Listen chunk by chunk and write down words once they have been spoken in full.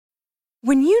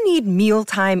When you need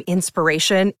mealtime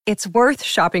inspiration, it's worth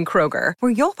shopping Kroger,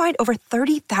 where you'll find over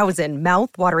 30,000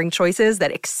 mouth-watering choices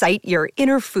that excite your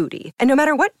inner foodie. And no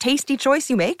matter what tasty choice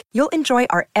you make, you'll enjoy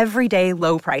our everyday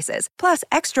low prices, plus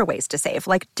extra ways to save,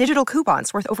 like digital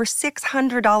coupons worth over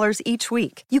 $600 each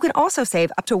week. You can also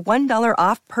save up to $1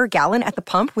 off per gallon at the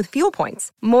pump with fuel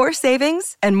points. More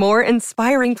savings and more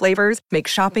inspiring flavors make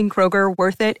shopping Kroger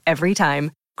worth it every time.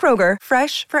 Kroger,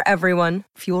 fresh for everyone.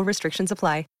 Fuel restrictions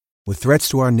apply. With threats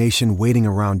to our nation waiting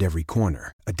around every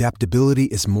corner, adaptability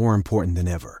is more important than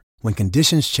ever. When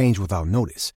conditions change without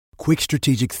notice, quick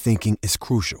strategic thinking is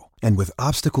crucial. And with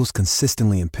obstacles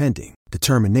consistently impending,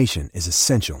 determination is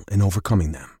essential in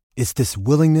overcoming them. It's this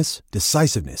willingness,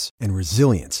 decisiveness, and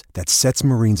resilience that sets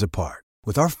Marines apart.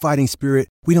 With our fighting spirit,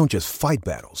 we don't just fight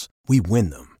battles, we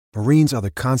win them. Marines are the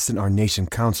constant our nation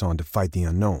counts on to fight the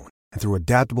unknown. And through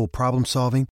adaptable problem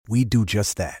solving, we do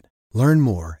just that. Learn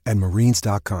more at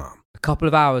marines.com. A couple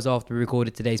of hours after we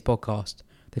recorded today's podcast,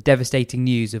 the devastating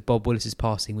news of Bob Willis's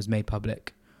passing was made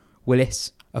public.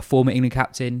 Willis, a former England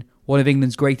captain, one of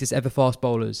England's greatest ever fast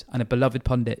bowlers, and a beloved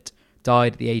pundit,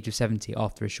 died at the age of 70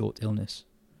 after a short illness.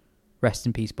 Rest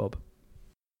in peace, Bob.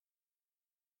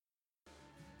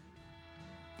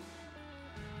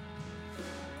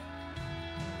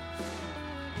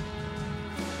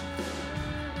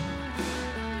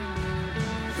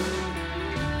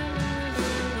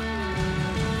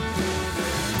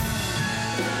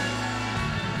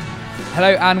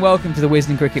 Hello and welcome to the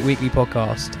Wisden Cricket Weekly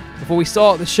podcast. Before we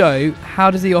start the show, how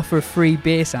does the offer of free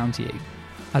beer sound to you?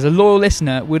 As a loyal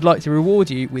listener, we'd like to reward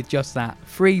you with just that,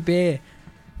 free beer.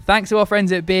 Thanks to our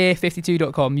friends at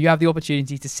beer52.com, you have the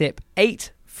opportunity to sip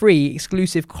 8 free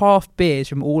exclusive craft beers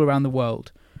from all around the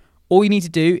world. All you need to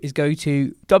do is go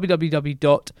to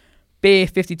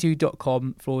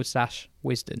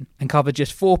www.beer52.com/Wisden and cover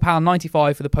just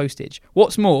 £4.95 for the postage.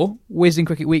 What's more, Wisden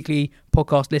Cricket Weekly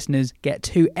podcast listeners get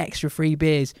 2 extra free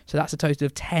beers, so that's a total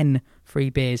of 10 free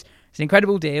beers. It's an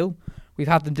incredible deal. We've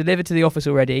had them delivered to the office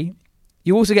already.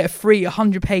 You also get a free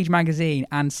 100-page magazine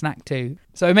and snack too.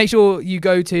 So make sure you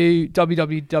go to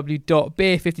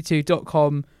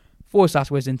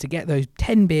www.beer52.com/Wisden to get those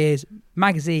 10 beers,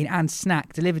 magazine and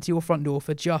snack delivered to your front door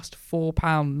for just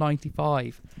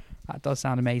 £4.95. That does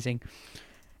sound amazing.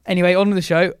 Anyway, on with the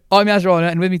show. I'm Yasir Shah,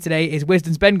 and with me today is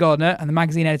Wisden's Ben Gardner and the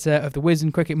magazine editor of the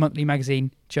Wisden Cricket Monthly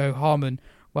magazine, Joe Harmon.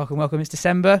 Welcome. It's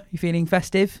December. You feeling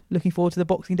festive? Looking forward to the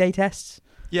Boxing Day tests?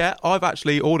 Yeah, I've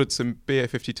actually ordered some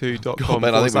beer52.com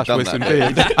 /Wisden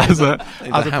beers as a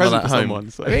present for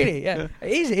someone. So. Really? Yeah.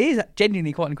 It is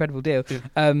genuinely quite an incredible deal.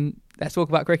 Yeah. Let's talk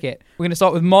about cricket. We're going to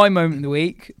start with my moment of the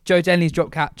week. Joe Denley's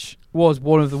drop catch was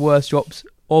one of the worst drops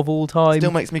of all time.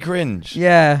 Still makes me cringe.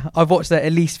 Yeah, I've watched that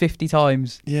at least 50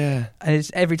 times. Yeah. And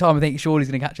it's every time I think surely he's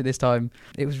going to catch it this time.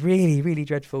 It was really, really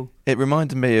dreadful. It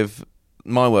reminded me of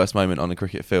my worst moment on a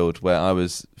cricket field where I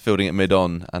was fielding at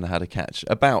mid-on and I had a catch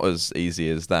about as easy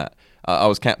as that. I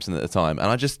was captain at the time and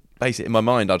I just basically in my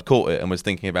mind I'd caught it and was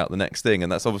thinking about the next thing, and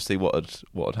that's obviously what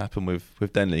had happened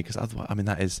with Denley, because otherwise, I mean,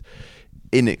 that is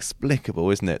inexplicable,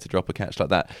 isn't it, to drop a catch like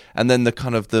that? And then the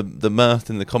kind of the mirth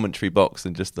in the commentary box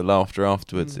and just the laughter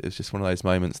afterwards, it was just one of those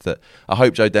moments that I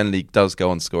hope Joe Denley does go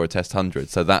on to score a Test 100,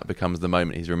 so that becomes the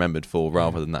moment he's remembered for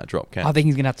rather than that drop catch. I think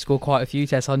he's going to have to score quite a few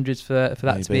Test 100s for that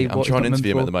Maybe. to be what I'm trying to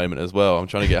interview him at the moment as well. I'm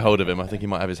trying to get hold of him. I think he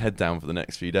might have his head down for the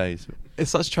next few days.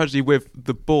 It's such a tragedy with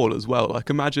the ball as well. Like,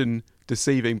 imagine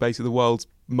deceiving basically the world's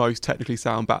most technically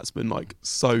sound batsman like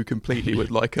so completely with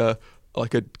like a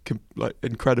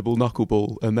incredible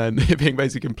knuckleball, and then it being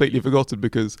basically completely forgotten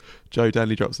because Joe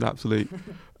Denley drops an absolute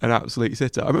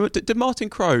sitter. I remember, did Martin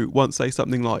Crowe once say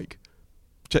something like,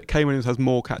 Kane Williams has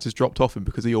more catches dropped off him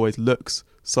because he always looks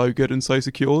so good and so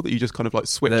secure that you just kind of like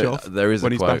switch off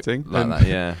when he's batting. Like that,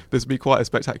 yeah. This would be quite a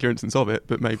spectacular instance of it,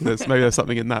 but maybe there's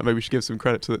something in that. Maybe we should give some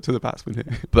credit to the batsman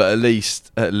here. But at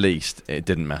least it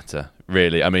didn't matter,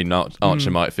 really. I mean,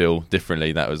 Archer might feel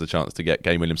differently. That was a chance to get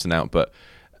Kane Williamson out, but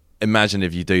imagine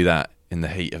if you do that in the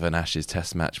heat of an Ashes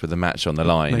Test match with a match on the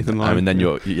line. Nathan Lyon. I mean, then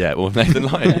Nathan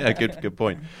Lyon. Yeah, good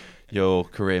point. Your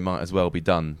career might as well be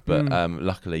done, but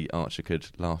luckily Archer could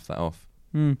laugh that off.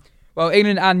 Well,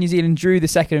 England and New Zealand drew the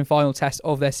second and final test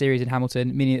of their series in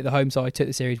Hamilton, meaning that the home side took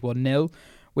the series 1-0.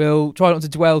 We'll try not to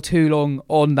dwell too long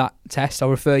on that test. I'll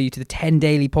refer you to the 10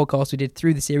 daily podcast we did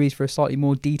through the series for a slightly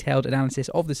more detailed analysis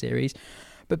of the series.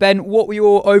 But Ben, what were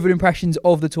your overall impressions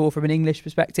of the tour from an English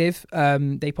perspective?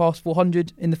 They passed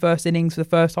 400 in the first innings for the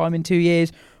first time in 2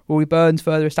 years. Rory Burns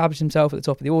further established himself at the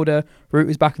top of the order. Root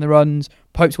was back in the runs.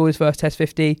 Pope scored his first Test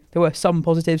 50. There were some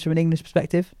positives from an English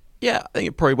perspective. Yeah, I think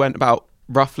it probably went about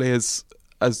roughly as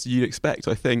you'd expect,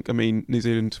 I think. I mean, New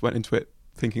Zealand went into it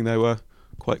thinking they were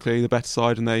quite clearly the better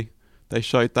side, and they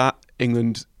showed that.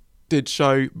 England did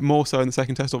show more so in the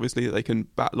second test, obviously, that they can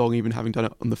bat long, even having done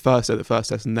it on the first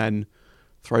test and then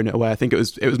thrown it away. I think it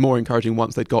was more encouraging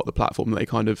once they'd got the platform that they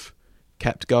kind of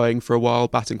kept going for a while,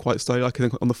 batting quite slowly. Like I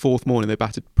think on the fourth morning they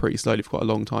batted pretty slowly for quite a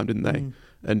long time, didn't they?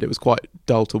 And it was quite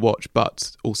dull to watch,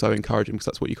 but also encouraging because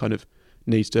that's what you kind of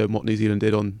need to do, and what New Zealand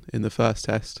did in the first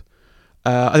test.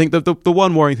 I think the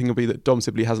one worrying thing will be that Dom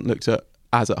Sibley hasn't looked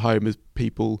as at home as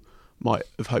people might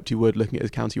have hoped he would, looking at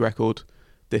his county record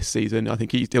this season. I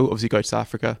think he'll obviously go to South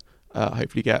Africa,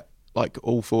 hopefully get like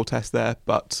all 4 tests there,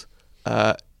 but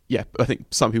I think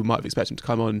some people might have expected him to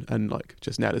come on and like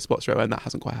just nail his spot straight away, and that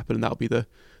hasn't quite happened, and that'll be the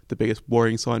biggest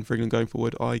worrying sign for England going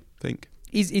forward, I think.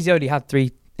 He's only had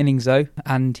 3 innings though,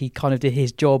 and he kind of did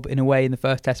his job in a way in the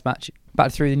first test match,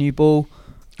 batted through the new ball.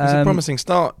 It was a promising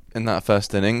start in that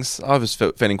first innings. I was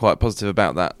feeling quite positive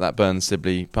about that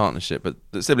Burns-Sibley partnership,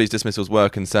 but Sibley's dismissals were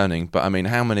concerning. But I mean,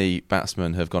 how many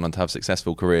batsmen have gone on to have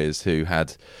successful careers who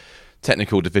had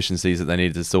technical deficiencies that they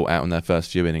needed to sort out in their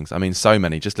first few innings? I mean, so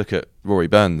many. Just look at Rory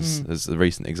Burns as a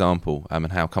recent example,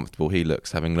 and how comfortable he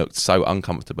looks, having looked so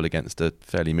uncomfortable against a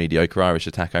fairly mediocre Irish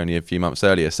attack only a few months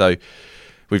earlier. So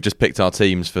we've just picked our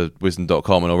teams for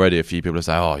Wisdom.com, and already a few people are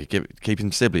saying, oh, you keep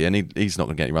him Sibley and he's not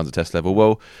going to get any runs at test level.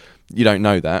 Well, you don't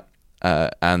know that,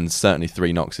 and certainly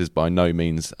 3 knocks is by no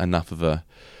means enough of a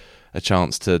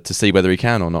chance to see whether he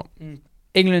can or not.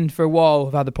 England for a while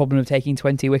have had the problem of taking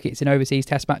 20 wickets in overseas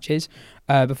test matches.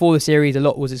 Before the series, a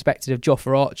lot was expected of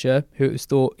Jofra Archer, who it was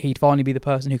thought he'd finally be the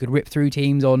person who could rip through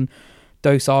teams on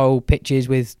docile pitches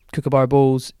with kookaburra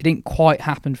balls. It didn't quite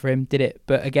happen for him, did it?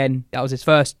 But again, that was his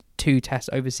first 2 tests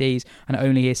overseas, and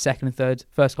only his second and third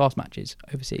first-class matches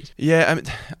overseas. Yeah, I mean,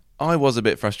 I was a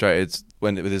bit frustrated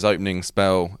with his opening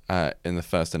spell in the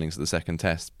first innings of the second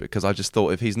test, because I just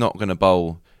thought if he's not going to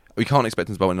bowl, we can't expect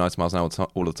him to bowl at 90 miles an hour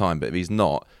all the time, but if he's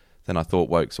not, then I thought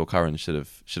Woakes or Curran should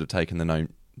have taken the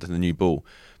new ball.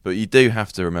 But you do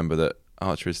have to remember that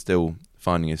Archer is still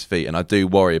finding his feet, and I do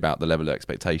worry about the level of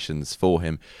expectations for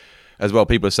him as well.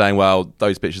 People are saying, well,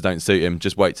 those pitches don't suit him,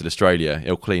 just wait till Australia,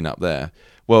 he'll clean up there.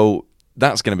 Well,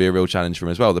 that's going to be a real challenge for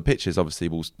him as well. The pitches obviously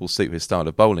will suit his style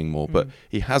of bowling more, but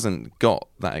he hasn't got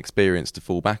that experience to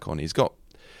fall back on. He's got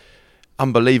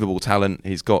unbelievable talent,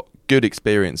 he's got good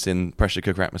experience in pressure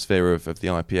cooker atmosphere of the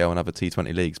IPL and other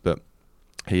T20 leagues, but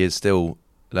he is still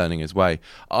learning his way.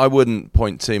 I wouldn't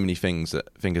point too many fingers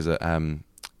at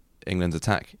England's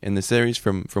attack in the series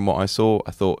from what I saw.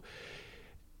 I thought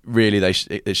really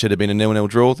it should have been a 0-0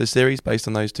 draw this series based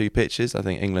on those 2 pitches. I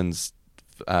think England's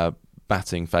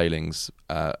batting failings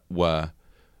were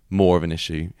more of an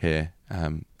issue here.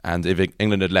 And if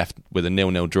England had left with a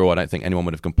 0-0 draw, I don't think anyone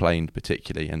would have complained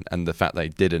particularly. And the fact they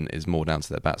didn't is more down to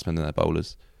their batsmen than their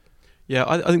bowlers. Yeah,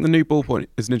 I think the new ball point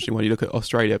is an interesting one. You look at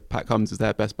Australia, Pat Cummins is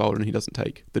their best bowler, and he doesn't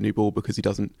take the new ball because he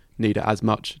doesn't need it as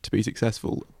much to be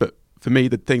successful. But for me,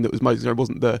 the thing that was most concerned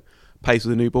wasn't the pace of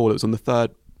the new ball. It was on the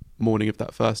third morning of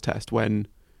that first test when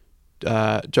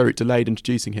Joe Root delayed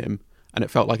introducing him, and it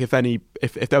felt like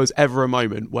if there was ever a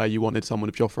moment where you wanted someone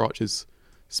of Jofra Archer's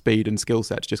speed and skill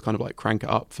set to just kind of like crank it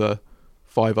up for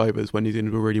 5 overs when he's in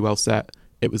a really well set,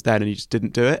 it was then, and he just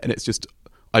didn't do it. And it's just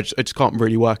I just can't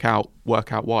really work out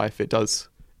why if he does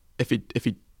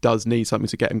need something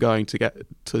to get him going to get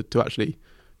to actually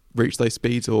reach those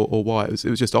speeds, or why it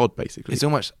was just odd basically.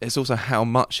 It's also how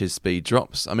much his speed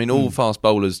drops. I mean, all fast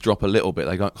bowlers drop a little bit.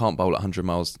 They can't bowl at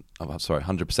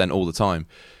 100% all the time,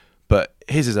 but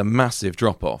his is a massive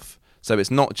drop off. So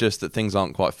it's not just that things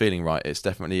aren't quite feeling right. It's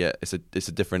definitely it's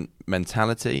a different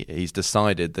mentality. He's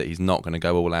decided that he's not going to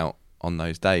go all out on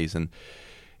those days, and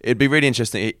it'd be really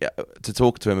interesting to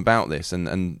talk to him about this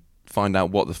and find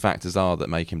out what the factors are that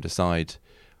make him decide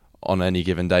on any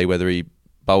given day whether he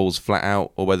bowls flat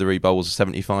out or whether he bowls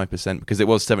 75%, because it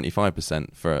was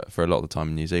 75% for a lot of the time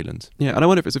in New Zealand. Yeah, and I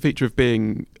wonder if it's a feature of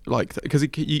being like, because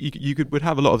you would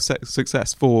have a lot of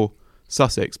success for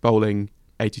Sussex bowling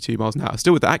 82 miles an hour,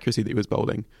 still with the accuracy that he was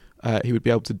bowling. He would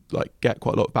be able to like get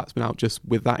quite a lot of batsmen out just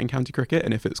with that in county cricket,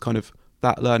 and if it's kind of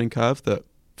that learning curve that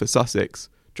for Sussex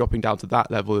dropping down to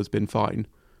that level has been fine,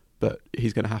 but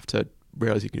he's going to have to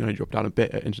realise he can only drop down a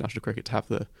bit at international cricket to have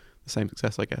the same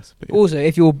success, I guess. But, yeah. Also,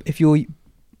 if you're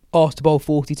asked to bowl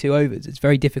 42 overs, it's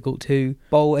very difficult to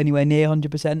bowl anywhere near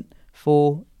 100%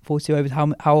 for 42 overs.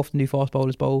 How often do fast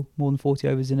bowlers bowl more than 40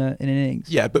 overs in an innings?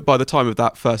 Yeah, but by the time of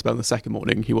that first spell on the second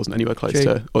morning, he wasn't anywhere close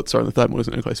on the third morning,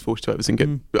 wasn't anywhere close to 42 overs.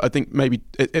 I think maybe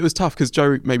it was tough because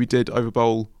Joe maybe did over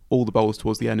bowl all the bowls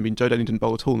towards the end. I mean, Joe Denny didn't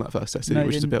bowl at all in that first test,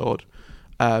 which is a bit odd.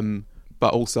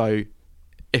 But also,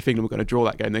 if England were going to draw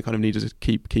that game, they kind of needed to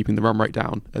keeping the run rate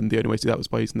down, and the only way to do that was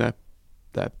by using their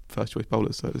their first choice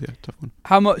bowlers. So it was a tough one.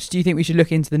 How much do you think we should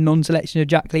look into the non-selection of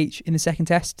Jack Leach in the second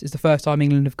test? It's the first time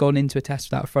England have gone into a test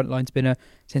without a frontline spinner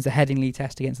since the Headingley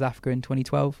test against South Africa in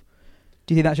 2012.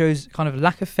 Do you think that shows kind of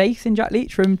lack of faith in Jack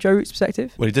Leach from Joe Root's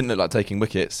perspective? Well, he didn't look like taking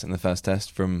wickets in the first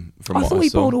test from what I saw. I thought he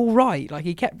bowled all right. Like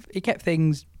he kept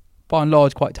things by and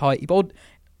large quite tight. He bowled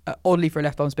oddly for a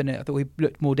left-arm spinner. I thought he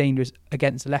looked more dangerous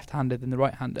against the left-hander than the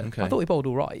right-hander. Okay. I thought he bowled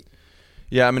all right.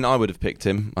 Yeah, I mean, I would have picked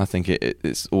him. I think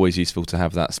it's always useful to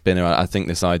have that spinner. I think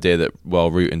this idea that,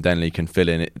 well, Root and Denley can fill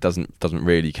in, it doesn't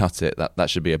really cut it. That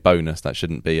should be a bonus. That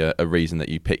shouldn't be a reason that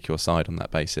you pick your side on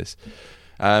that basis.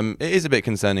 It is a bit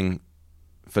concerning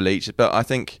for Leach, but I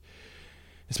think,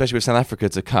 especially with South Africa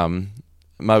to come,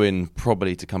 Moeen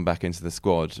probably to come back into the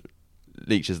squad,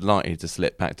 Leach is likely to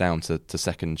slip back down to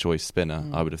second choice spinner,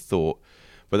 I would have thought.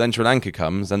 But then Sri Lanka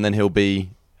comes, and then he'll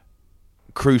be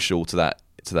crucial to that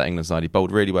England side. He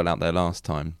bowled really well out there last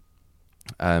time.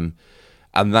 And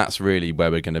that's really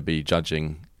where we're going to be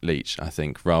judging Leach, I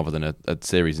think, rather than a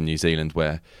series in New Zealand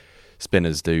where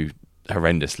spinners do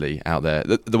horrendously out there.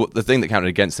 The thing that counted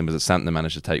against him was that Santner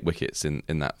managed to take wickets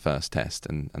in that first test,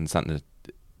 and Santner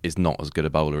is not as good a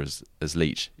bowler as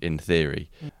Leach in theory.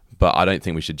 But I don't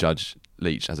think we should judge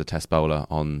Leach as a test bowler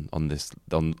on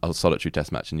a solitary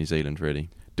test match in New Zealand, really.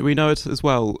 Do we know it as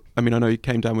well? I mean, I know he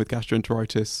came down with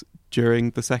gastroenteritis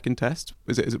during the second test.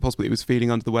 Is it possible he was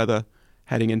feeling under the weather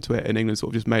heading into it, and England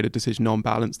sort of just made a decision on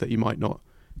balance that you might not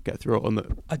get through it on the...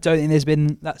 I don't think there's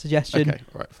been that suggestion. Okay,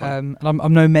 right, fine. And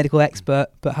I'm no medical expert,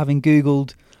 but having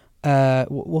Googled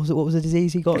what was the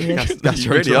disease he got? You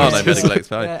really are no medical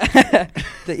expert.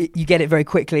 That you get it very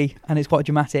quickly, and it's quite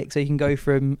dramatic. So you can go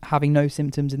from having no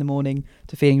symptoms in the morning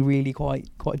to feeling really quite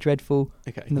dreadful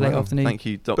in the late afternoon. Thank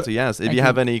you, Dr. Yaz. If you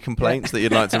have any complaints that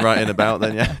you'd like to write in about,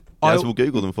 then Yaz will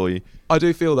Google them for you. I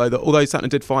do feel though that although Santner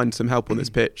did find some help on this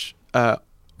pitch,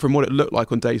 from what it looked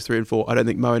like on days 3 and 4, I don't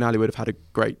think Moeen Ali would have had a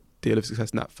great deal of success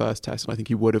in that first test, and I think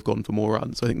he would have gone for more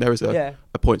runs. So I think there is a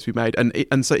point to be made,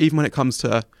 and so even when it comes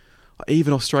to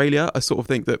even Australia, I sort of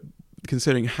think that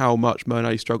considering how much Moeen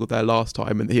Ali struggled there last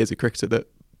time, and he is a cricketer that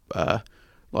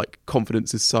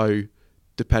confidence is so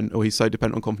dependent, or he's so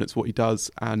dependent on confidence for what he does,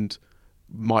 and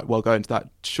might well go into that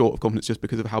short of confidence just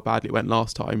because of how badly it went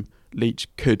last time. Leach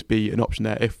could be an option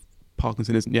there if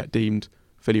Parkinson isn't yet deemed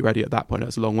fully ready at that point.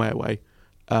 That's a long way away.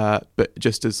 But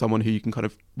just as someone who you can kind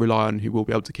of rely on, who will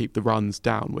be able to keep the runs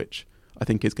down, which I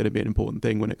think is going to be an important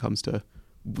thing when it comes to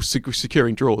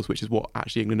securing draws, which is what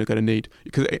actually England are going to need.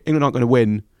 Because England aren't going to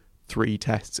win 3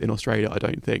 tests in Australia, I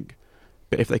don't think.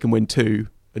 But if they can win 2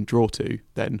 and draw 2,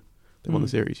 then they won the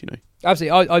series,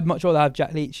 Absolutely. I'd much rather have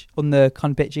Jack Leach on the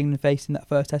kind of pitch England faced in that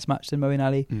first test match than Moeen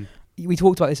Ali. We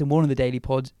talked about this in one of the daily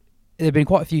pods. There have been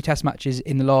quite a few test matches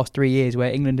in the last 3 years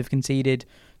where England have conceded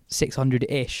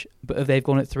 600-ish, but if they've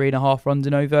gone at 3.5 runs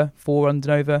and over, 4 runs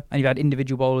and over, and you've had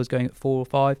individual bowlers going at 4 or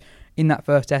 5. In that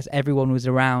first test, everyone was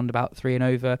around about 3 and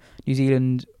over. New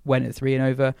Zealand went at 3 and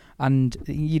over, and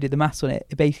you did the maths on it.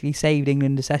 It basically saved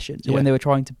England a session. So when they were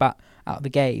trying to bat out the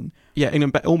game,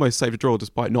 England almost saved a draw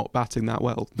despite not batting that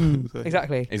well.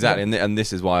 Exactly. And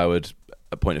this is why I would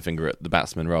point a finger at the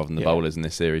batsmen rather than the bowlers in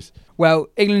this series. Well,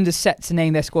 England is set to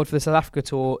name their squad for the South Africa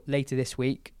tour later this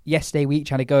week. Yesterday we each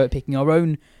had a go at picking our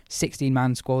own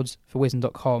 16-man squads for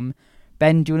Wisdom.com.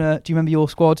 Ben, do you remember your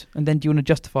squad, and then do you want to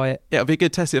justify it? Yeah, it'll be a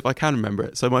good test if I can remember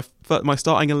it. So my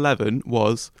starting 11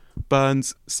 was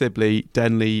Burns, Sibley,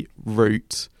 Denley,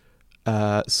 Root,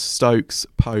 Stokes,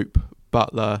 Pope,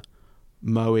 Butler,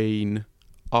 Moeen,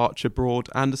 Archer, Broad,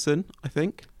 Anderson, I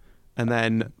think. And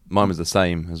then mine was the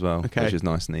same as well, which is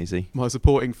nice and easy. My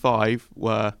supporting 5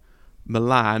 were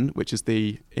Milan, which is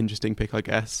the interesting pick, I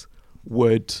guess,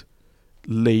 Wood,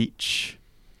 Leach,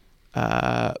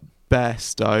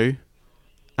 Bairstow,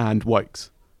 and Wokes.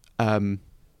 And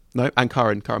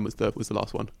Curran. Curran was the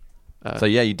last one. So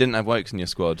you didn't have Wokes in your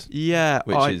squad. Yeah,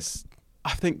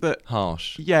 I think that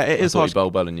harsh. Yeah, it is harsh. He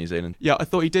bowled well in New Zealand. Yeah, I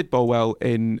thought he did bowl well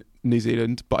in New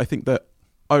Zealand, but I think that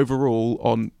overall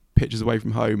on pitches away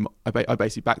from home, I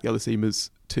basically back the other seamers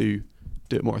to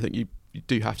do it more. I think you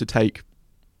do have to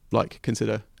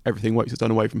consider everything Wokes has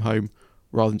done away from home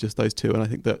rather than just those 2. And I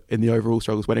think that in the overall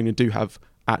struggles, when England do have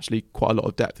actually quite a lot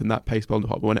of depth in that pace bowling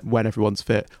department when everyone's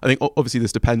fit. I think obviously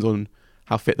this depends on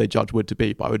how fit they judge Wood to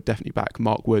be, but I would definitely back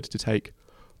Mark Wood to take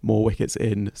more wickets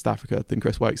in South Africa than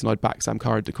Chris Wokes, and I'd back Sam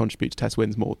Curran to contribute to Test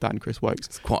wins more than Chris Wokes.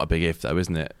 It's quite a big if though,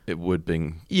 isn't it? It would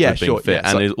be sure, fit,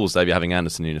 and also you're having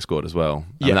Anderson in your squad as well.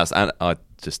 And I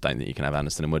just don't think you can have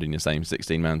Anderson and Wood in your same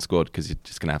 16-man squad because you're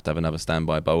just going to have another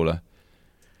standby bowler.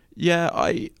 Yeah,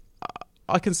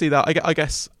 I can see that. I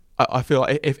guess I feel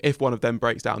like if one of them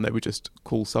breaks down, they would just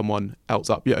call someone else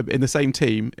up. Yeah, in the same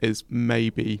team is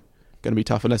maybe going to be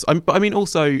tough unless. But I mean,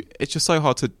 also it's just so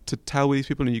hard to tell with these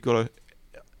people, and you've got to,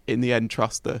 in the end,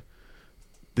 trust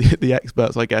the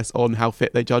experts, I guess, on how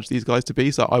fit they judge these guys to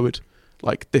be. So I would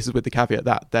this is with the caveat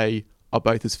that they are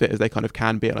both as fit as they kind of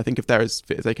can be, and I think if they're as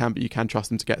fit as they can be, you can trust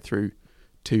them to get through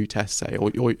 2 tests, say, or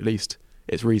at least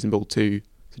it's reasonable to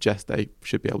suggest they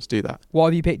should be able to do that. Why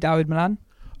have you picked Dawid Malan?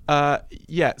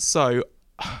 So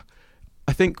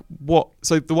I think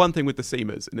the one thing with the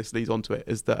seamers, and this leads on to it,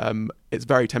 is that it's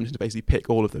very tempting to basically pick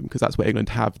all of them because that's where England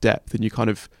have depth, and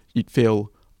you'd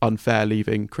feel unfair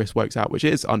leaving Chris Woakes out, which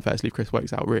is unfair to leave Chris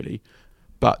Woakes out, really.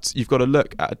 But you've got to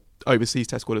look at overseas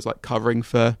test squad as covering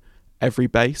for every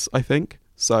base, I think.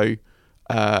 So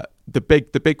the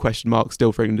big question mark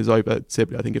still for England is over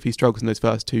Sibley. I think if he struggles in those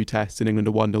first 2 tests and England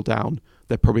are 1-0 down,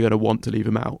 they're probably going to want to leave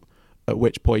him out, at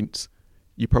which point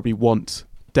you probably want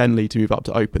Denley to move up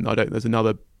to open. I don't think there's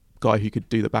another guy who could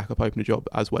do the backup opener job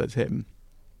as well as him.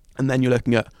 And then you're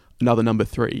looking at another number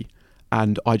 3,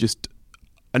 and I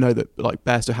know that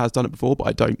Bairstow has done it before, but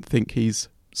I don't think he's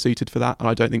suited for that, and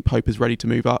I don't think Pope is ready to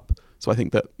move up. So I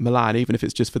think that Milan, even if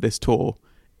it's just for this tour,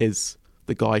 is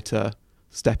the guy to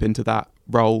step into that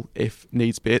role if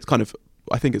needs be.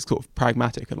 I think it's sort of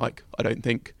pragmatic, and I don't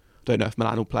know if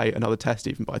Milan will play another test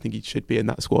even, but I think he should be in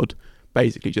that squad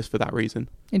basically just for that reason.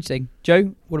 Interesting.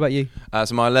 Joe, what about you?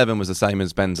 So my 11 was the same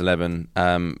as Ben's 11,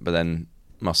 but then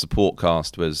my support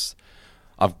cast was,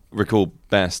 I've recalled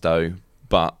Bairstow,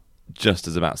 but just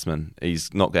as a batsman.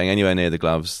 He's not going anywhere near the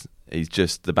gloves. He's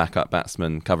just the backup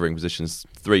batsman covering positions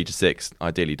 3 to 6.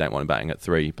 Ideally, don't want him batting at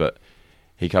 3, but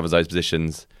he covers those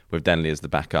positions with Denley as the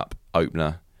backup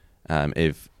opener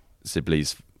if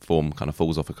Sibley's form kind of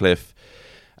falls off a cliff.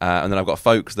 And then I've got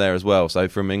Folkes there as well. So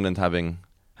from England having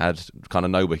had kind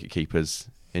of no wicket keepers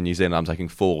in New Zealand, I'm taking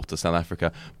 4 to South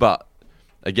Africa. But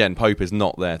again, Pope is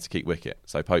not there to keep wicket.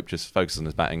 So Pope just focuses on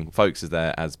his batting. Folkes is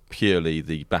there as purely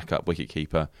the backup wicket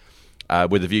keeper,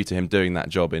 with a view to him doing that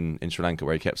job in Sri Lanka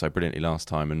where he kept so brilliantly last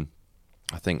time. And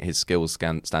I think his skills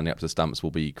standing up to the stumps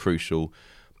will be crucial.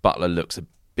 Butler looks a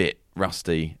bit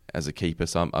rusty as a keeper,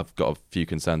 so I've got a few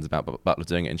concerns about Butler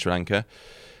doing it in Sri Lanka.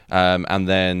 And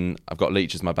then I've got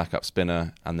Leach as my backup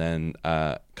spinner, and then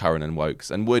Curran and Woakes.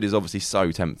 And Wood is obviously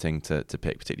so tempting to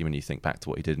pick, particularly when you think back to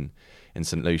what he did in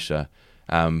St Lucia.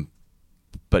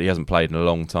 But he hasn't played in a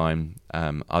long time.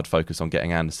 I'd focus on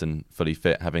getting Anderson fully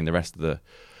fit, having the rest of the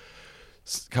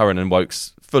Curran and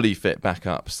Woakes fully fit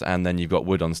backups, and then you've got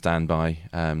Wood on standby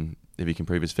if he can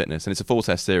prove his fitness. And it's a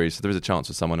 4-test series, so there is a chance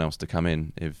for someone else to come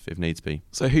in if needs be.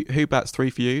 So who bats 3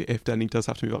 for you if Denley does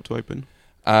have to move up to open?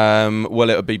 Well,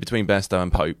 it would be between Bairstow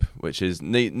and Pope, which is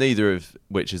neither of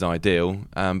which is ideal.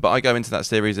 But I go into that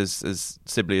series as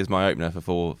Sibley as my opener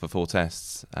for four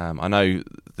tests. I know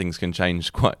things can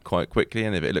change quite quickly,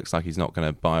 and if it looks like he's not going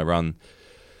to buy a run,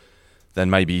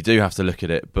 then maybe you do have to look at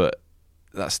it. But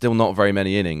that's still not very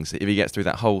many innings. If he gets through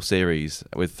that whole series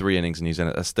with 3 innings in New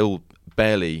Zealand, that's still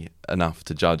barely enough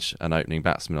to judge an opening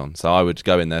batsman on. So I would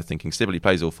go in there thinking Sibley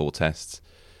plays all 4 tests.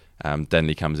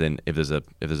 Denley comes in if there's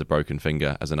a broken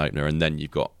finger as an opener, and then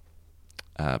you've got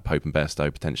Pope and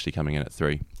Bairstow potentially coming in at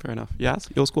 3. Fair enough. Yes,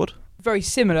 your squad? Very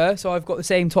similar. So I've got the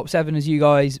same top 7 as you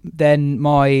guys. Then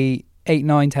my 8,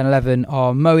 9, 10, 11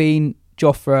 are Moeen,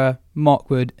 Jofra, Mark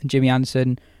Wood and Jimmy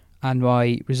Anderson. And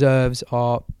my reserves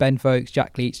are Ben Folkes,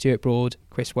 Jack Leach, Stuart Broad,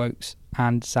 Chris Woakes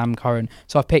and Sam Curran.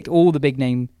 So I've picked all the big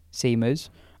name seamers.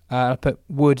 I put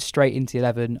Wood straight into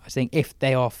 11. I think if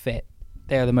they are fit,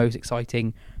 they are the most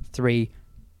exciting 3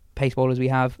 pace bowlers we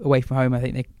have away from home. I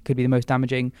think they could be the most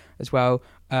damaging as well.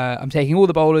 I'm taking all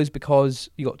the bowlers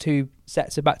because you got 2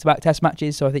 sets of back-to-back test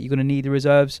matches, so I think you're going to need the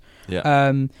reserves.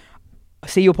 Yeah. I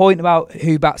see your point about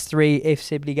who bats 3 if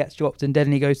Sibley gets dropped and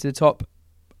Denley goes to the top.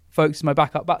 Folkes is my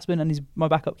backup batsman and he's my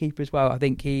backup keeper as well. I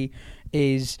think he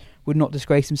would not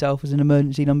disgrace himself as an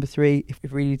emergency number 3 if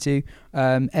really to.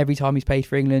 Every time he's played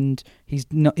for England, he's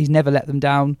never let them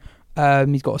down.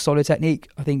 He's got a solid technique.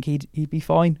 I think he'd be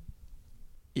fine.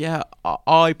 Yeah,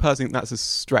 I personally think that's a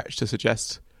stretch to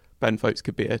suggest Ben Folkes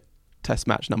could be a test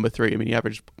match number 3. I mean, he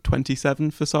averaged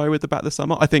 27 for Surrey with the bat this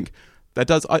summer. I think that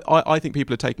does. I think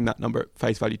people are taking that number at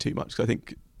face value too much, because I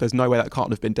think there's no way that can't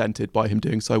have been dented by him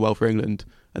doing so well for England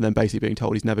and then basically being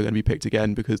told he's never going to be picked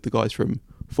again because the guys from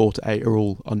 4 to 8 are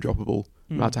all undroppable,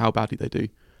 no matter how badly they do.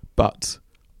 But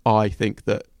I think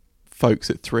that Folkes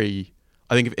at 3.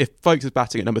 I think if Folkes is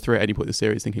batting at number 3 at any point in the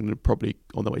series, I think England are probably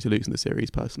on their way to losing the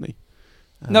series. Personally.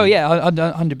 No, yeah,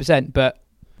 100%. But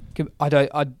I don't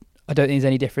think there's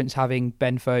any difference having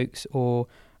Ben Folkes or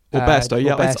Or Bairstow,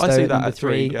 yeah, I see that at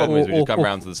 3. Yeah. We've just come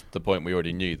round to the point we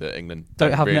already knew that England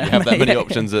don't really have that many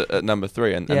options at number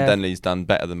 3, and Denley's done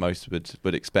better than most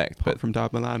would expect. Apart from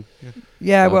Dad Milan.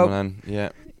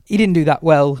 He didn't do that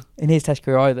well in his Test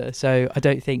career either, so I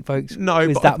don't think folks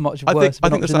was that much worse. I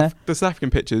think the South African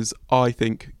pitches, I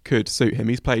think, could suit him.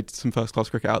 He's played some first-class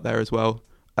cricket out there as well.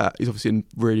 He's obviously in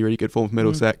really, really good form for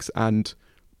Middlesex and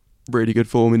really good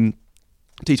form in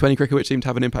T20 cricket, which seemed to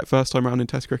have an impact first time around in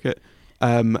Test cricket.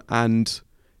 And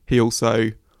he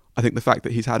also, I think the fact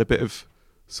that he's had a bit of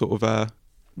sort of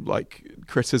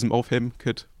criticism of him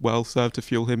could well serve to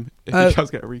fuel him if he does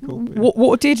get a recall.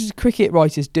 What did cricket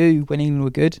writers do when England were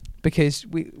good? Because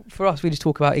we just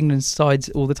talk about England's sides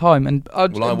all the time. And I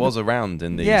was around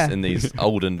in these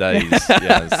olden days.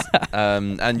 Yes,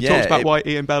 and talked about why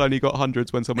Ian Bell only got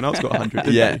hundreds when someone else got 100.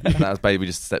 That was basically we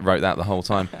just wrote that the whole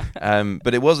time.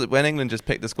 But it was when England just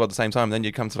picked the squad at the same time. Then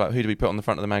you come to like, who do we put on the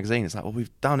front of the magazine? It's like, well,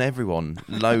 we've done everyone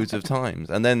loads of times,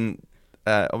 and then.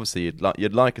 Obviously,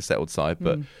 you'd like a settled side,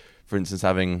 but for instance,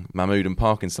 having Mahmood and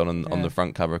Parkinson on the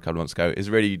front cover a couple of months ago is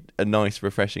really a nice,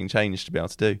 refreshing change to be able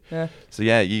to do. Yeah. So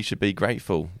you should be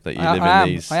grateful that you live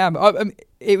in these. I am.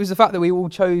 It was the fact that we all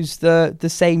chose the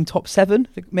same top 7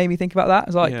 that made me think about that.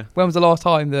 It's like, when was the last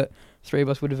time that 3 of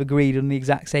us would have agreed on the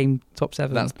exact same top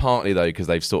 7? That's partly though because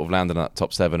they've sort of landed on that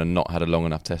top 7 and not had a long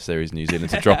enough Test series in New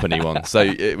Zealand to drop anyone. So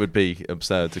it would be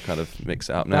absurd to kind of mix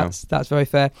it up now. That's very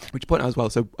fair. Which point out as well.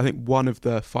 So I think one of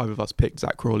the 5 of us picked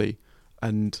Zach Crawley,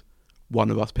 and one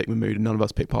of us picked Mahmood, and none of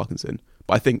us picked Parkinson.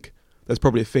 But I think there's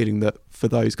probably a feeling that for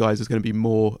those guys, there's going to be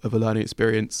more of a learning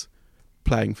experience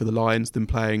playing for the Lions than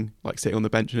playing like sitting on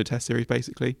the bench in a Test series,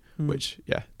 basically. Which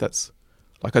that's.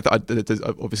 Like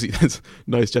obviously, there's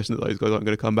no suggestion that those guys aren't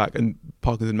going to come back, and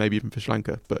Parkinson maybe even for Sri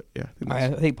Lanka. But I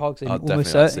think Parkinson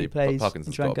almost certainly plays.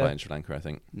 Parkinson's got to play in Sri Lanka, I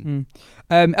think.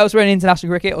 Elsewhere in international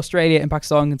cricket, Australia and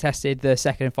Pakistan contested the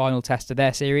second and final test of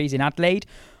their series in Adelaide.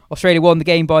 Australia won the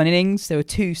game by an innings. There were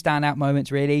 2 standout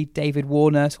moments really. David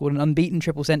Warner scored an unbeaten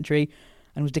triple century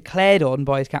and was declared on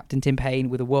by his captain Tim Paine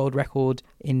with a world record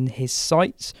in his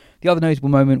sights. The other notable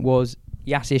moment was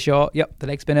Yasir Shah, the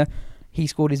leg spinner. He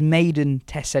scored his maiden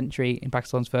Test century in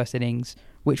Pakistan's first innings.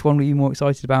 Which one were you more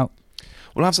excited about?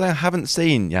 Well, I have to say I haven't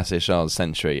seen Yasir Shah's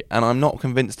century, and I'm not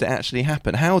convinced it actually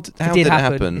happened. How did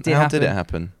it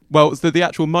happen? Well, so the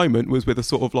actual moment was with a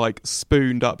sort of like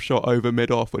spooned up shot over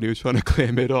mid-off when he was trying to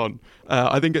clear mid-on.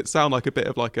 I think it sounded like a bit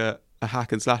of like a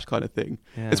hack and slash kind of thing.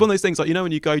 Yeah. It's one of those things like,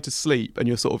 when you go to sleep and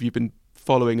you've been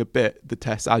following a bit the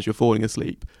test as you're falling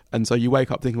asleep, and so you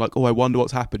wake up thinking like, I wonder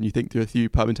what's happened. You think through a few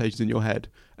permutations in your head,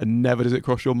 and never does it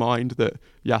cross your mind that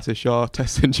Yasir Shah,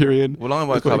 Test centurion. Well, I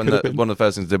woke up and one of the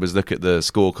first things I did was look at the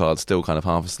scorecard, still kind of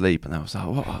half asleep, and I was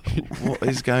like, what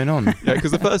is going on? Yeah,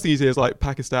 because the first thing you see is like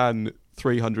Pakistan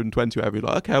 320 whatever. You're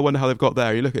like, okay, I wonder how they've got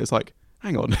there. You look at it, it's like,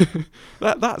 hang on,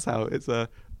 that's how it's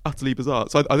utterly bizarre.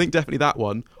 So I think definitely that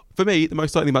one. For me, the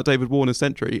most exciting thing about David Warner's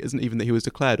century isn't even that he was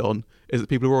declared on, is that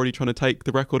people are already trying to take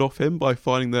the record off him by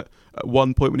finding that at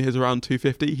one point when he was around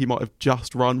 250, he might have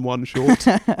just run one short,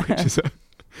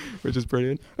 which is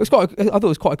brilliant. I thought it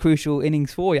was quite a crucial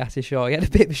innings for Yasir Shah. He had a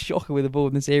bit of a shocker with the ball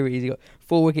in the series. He got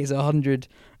 4 wickets at 100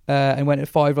 and went at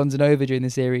 5 runs and over during the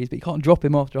series, but you can't drop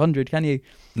him after 100, can you?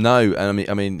 No, and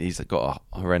I mean he's got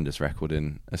a horrendous record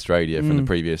in Australia from the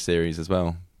previous series as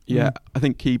well. Yeah, I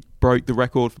think he broke the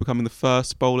record for becoming the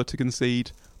first bowler to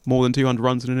concede more than 200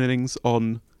 runs in an innings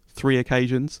on 3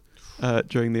 occasions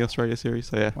during the Australia series.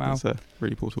 So It's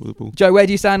really portable with the ball. Joe, where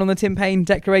do you stand on the Tim Paine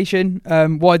declaration?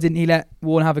 Why didn't he let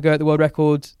Warner have a go at the world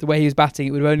record? The way he was batting,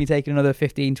 it would have only taken another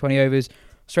 15, 20 overs.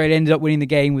 Australia ended up winning the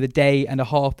game with a day and a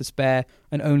half to spare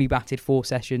and only batted 4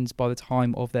 sessions by the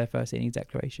time of their first innings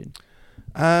declaration.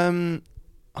 I'm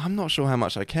not sure how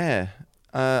much I care.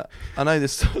 I know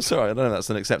this. Sorry, I don't know if that's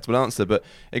an acceptable answer, but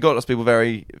it got lots of people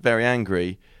very, very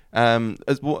angry.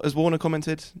 Has Warner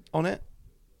commented on it?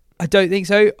 I don't think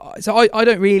so. So I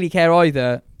don't really care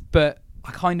either. But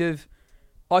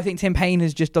I think Tim Paine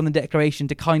has just done the declaration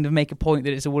to kind of make a point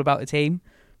that it's all about the team,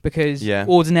 because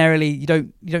ordinarily you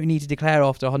don't need to declare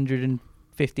after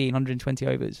 115, 120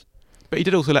 overs. But he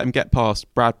did also let him get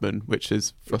past Bradman, which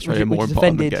is for Australia more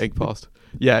important than getting past.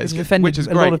 Yeah, which is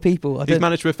great. A lot of people. He's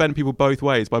managed to offend people both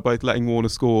ways by both letting Warner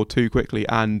score too quickly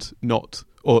and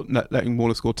letting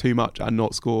Warner score too much and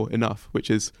not score enough, which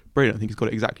is brilliant. I think he's got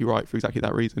it exactly right for exactly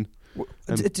that reason.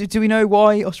 Do we know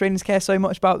why Australians care so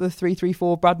much about the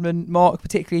 334 Bradman mark,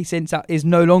 particularly since that is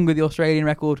no longer the Australian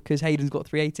record because Hayden's got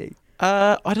 380?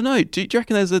 I don't know. Do you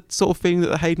reckon there's a sort of feeling that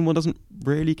the Hayden one doesn't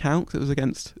really count because it was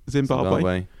against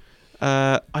Zimbabwe?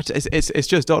 It's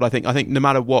just odd. I think no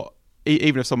matter what,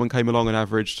 even if someone came along and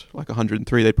averaged like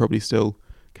 103, they'd probably still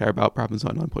care about Bradman's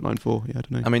 99.94. Yeah, I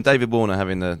don't know. I mean, David Warner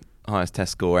having the highest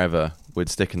test score ever would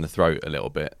stick in the throat a little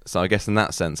bit. So I guess in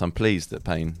that sense, I'm pleased that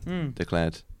Payne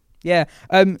declared. Yeah.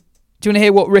 Do you want to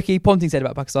hear what Ricky Ponting said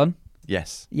about Pakistan?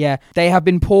 Yes. Yeah. They have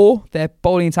been poor. Their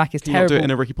bowling attack is Can terrible. you not do it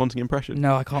in a Ricky Ponting impression?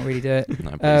 No, I can't really do it.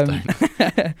 No, please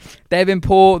don't. They've been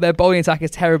poor. Their bowling attack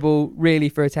is terrible, really,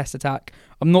 for a test attack.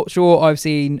 I'm not sure I've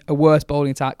seen a worse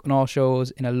bowling attack on our shores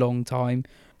in a long time.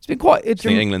 It's been quite... I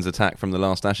think England's attack from the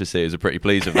last Ashes series are pretty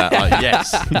pleased with that. Like,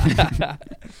 yes.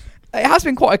 It has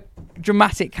been quite a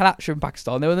dramatic collapse from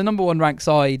Pakistan. They were the number one ranked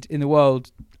side in the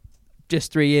world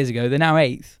just 3 years ago. They're now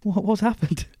 8th. What's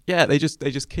happened? Yeah, they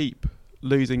just keep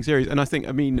losing series. And I think,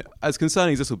 I mean, as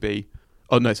concerning as this will be...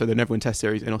 Oh, no, so they never win test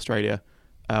series in Australia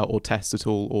or test at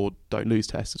all or don't lose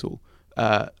test at all.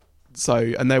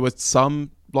 And there were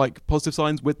some like positive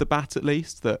signs with the bat at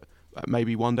least that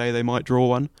maybe one day they might draw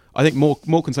one. I think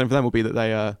more concern for them will be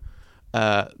that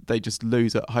they just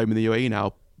lose at home in the UAE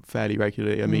now fairly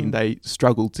regularly. I mean, they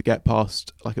struggled to get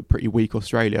past like a pretty weak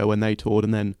Australia when they toured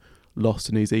and then lost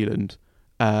to New Zealand.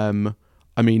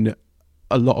 I mean,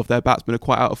 a lot of their batsmen are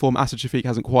quite out of form. Asad Shafiq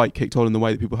hasn't quite kicked on in the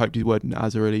way that people hoped he would, and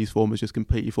Azhar Ali's form has just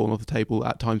completely fallen off the table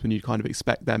at times when you kind of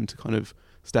expect them to kind of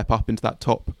step up into that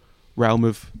top realm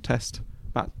of test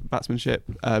batsmanship.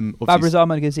 Babar Azam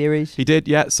had a good series. He did,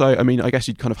 yeah. So, I mean, I guess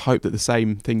you'd kind of hope that the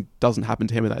same thing doesn't happen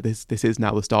to him and that this is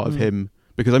now the start of him.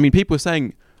 Because, I mean, people were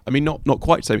saying, I mean, not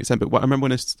quite to the same extent, but I remember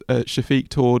when Shafiq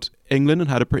toured England and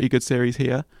had a pretty good series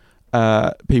here,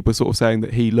 people were sort of saying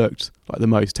that he looked like the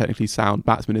most technically sound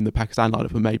batsman in the Pakistan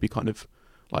lineup and maybe kind of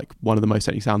like one of the most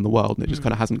technically sound in the world, and it just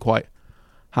kind of hasn't quite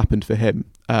happened for him.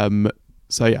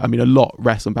 So, yeah, I mean, a lot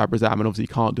rests on Babar Azam, and obviously he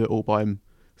can't do it all by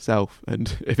himself.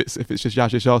 And if it's just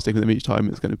Yasir Shah sticking with him each time,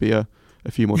 it's going to be a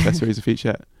few more test series of each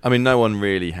yet. I mean, no one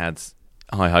really had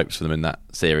high hopes for them in that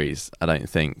series, I don't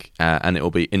think. And it will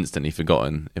be instantly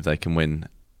forgotten if they can win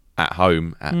at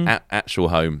home, at actual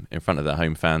home, in front of their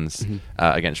home fans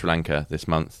against Sri Lanka this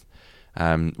month,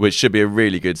 which should be a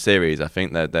really good series. I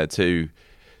think they're two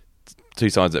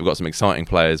sides that have got some exciting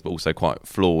players, but also quite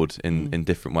flawed in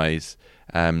different ways,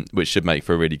 which should make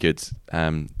for a really good,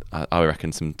 I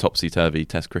reckon, some topsy-turvy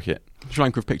test cricket. Sri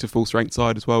Lanka have picked a full strength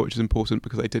side as well, which is important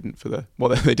because they didn't for the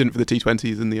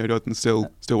T20s, and the ODIs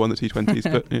still won the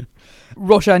T20s. But yeah.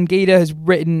 Roshan Gida has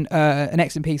written an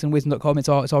excellent piece on wisdom.com. It's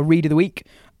our read of the week.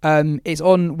 It's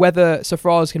on whether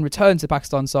Sarfraz can return to the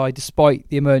Pakistan side despite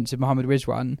the emergence of Mohammad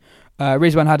Rizwan.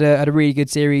 Rizwan had a really good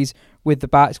series with the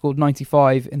bat. He scored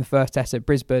 95 in the first test at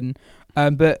Brisbane.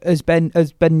 But as Ben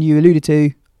you alluded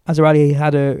to, Azhar Ali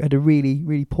had a really,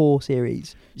 really poor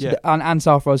series. So Yeah. And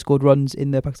Sarfraz scored runs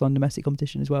in the Pakistan domestic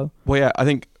competition as well. Well, yeah, I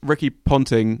think Ricky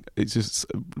Ponting, it's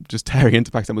just tearing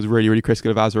into Pakistan, was really, really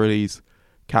critical of Azhar Ali's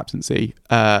captaincy.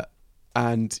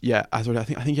 And yeah, Azhar Ali,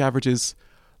 I think he averages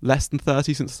less than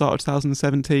 30 since the start of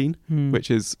 2017,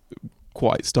 which is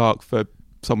quite stark for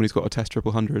someone who's got a test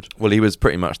triple 100. Well, he was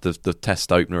pretty much the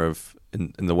test opener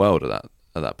in the world at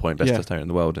that point, best test opener in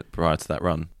the world prior to that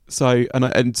run. So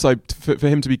for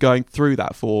him to be going through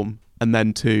that form, and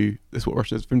then that's what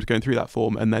Russia does, for him to going through that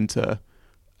form, and then to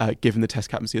give him the test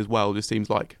captaincy as well, just seems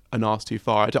like an ask too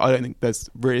far. I don't think there's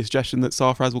really a suggestion that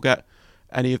Sarfraz will get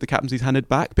any of the captaincies handed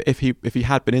back, but if he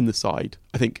had been in the side,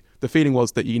 I think the feeling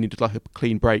was that you needed like a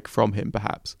clean break from him,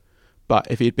 perhaps. But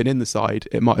if he had been in the side,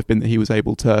 it might have been that he was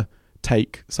able to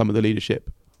take some of the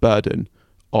leadership burden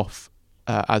off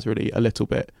Azhar Ali a little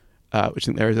bit, which I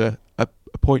think there is a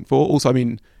point for. Also, I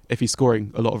mean, if he's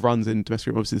scoring a lot of runs in domestic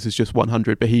cricket, obviously this is just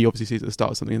 100, but he obviously sees at the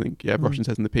start of something. I think, Roshan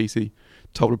says in the piece, he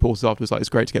told reporters afterwards, like, it's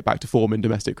great to get back to form in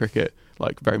domestic cricket,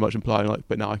 like very much implying, like,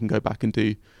 but now I can go back and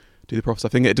do the proper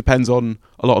stuff. I think it depends on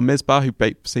a lot of Misbah,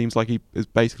 who seems like he is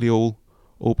basically all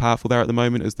powerful there at the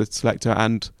moment as the selector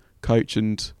and coach,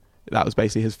 and that was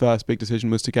basically his first big decision,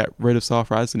 was to get rid of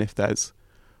Sarfraz. And if there's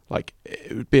like,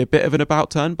 it would be a bit of an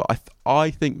about turn, but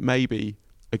I think maybe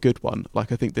a good one.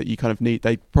 Like, I think that you kind of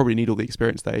they probably need all the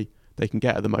experience they can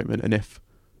get at the moment. And if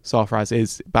Sarfraz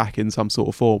is back in some sort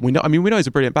of form, we know he's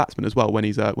a brilliant batsman as well when he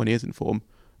is in form.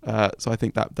 So I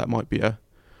think that might be a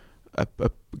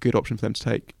good option for them to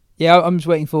take. Yeah, I'm just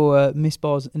waiting for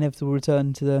Misbah's inevitable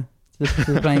return to the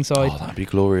playing side. Oh, that'd be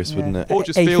glorious, wouldn't it? Or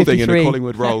just fielding in a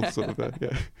Collingwood role, sort of.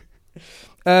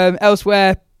 Yeah.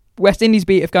 Elsewhere, West Indies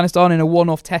beat Afghanistan in a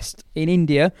one-off test in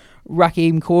India.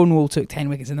 Rahkeem Cornwall took 10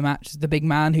 wickets in the match. The big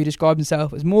man, who described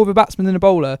himself as more of a batsman than a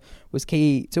bowler, was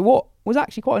key to what was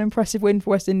actually quite an impressive win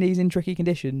for West Indies in tricky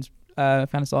conditions.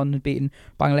 Afghanistan had beaten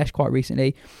Bangladesh quite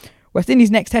recently. West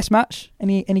Indies' next test match,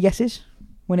 any guesses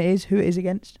when it is, who it is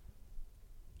against?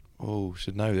 Oh,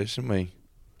 should know this, shouldn't we?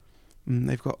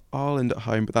 They've got Ireland at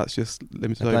home, but that's just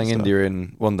limited. They're playing over stuff. India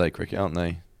in one-day cricket, aren't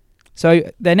they? So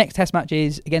their next Test match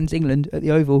is against England at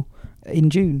the Oval in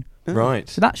June. Right.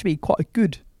 So that should be quite a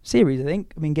good series, I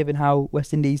think. I mean, given how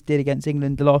West Indies did against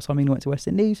England the last time England went to West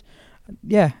Indies.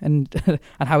 Yeah, and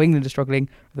and how England are struggling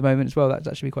at the moment as well.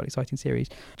 That should be quite an exciting series.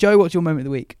 Joe, what's your moment of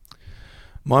the week?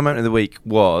 My moment of the week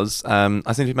was I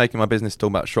seem to be making my business talk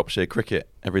about Shropshire cricket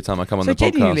every time I come on the podcast. So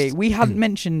genuinely, we hadn't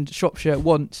mentioned Shropshire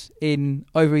once in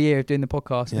over a year of doing the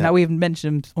podcast. Yeah. Now we haven't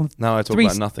mentioned them on Now I talk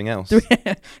about nothing else.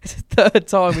 It's the third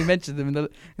time we mentioned them in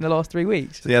the last 3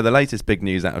 weeks. So yeah, the latest big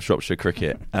news out of Shropshire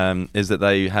cricket is that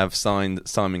they have signed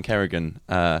Simon Kerrigan,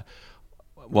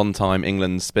 one-time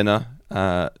England spinner,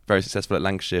 very successful at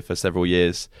Lancashire for several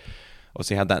years.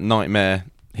 Obviously had that nightmare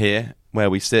here where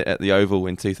we sit at the Oval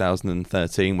in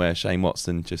 2013 where Shane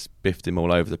Watson just biffed him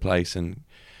all over the place and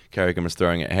Kerrigan was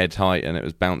throwing it head height and it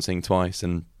was bouncing twice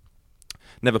and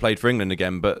never played for England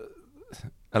again, but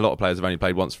a lot of players have only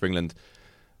played once for England.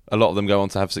 A lot of them go on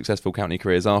to have successful county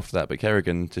careers after that, but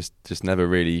Kerrigan just never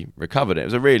really recovered it. It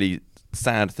was a really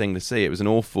sad thing to see. It was an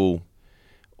awful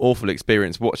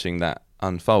experience watching that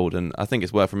unfold, and I think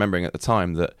it's worth remembering at the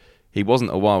time that he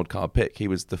wasn't a wild card pick. He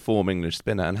was the form English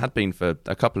spinner and had been for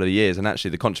a couple of years, and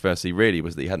actually the controversy really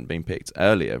was that he hadn't been picked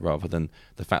earlier rather than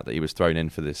the fact that he was thrown in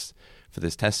for this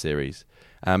Test series.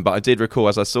 But I did recall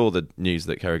as I saw the news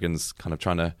that Kerrigan's kind of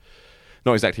trying to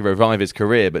not exactly revive his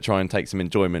career but try and take some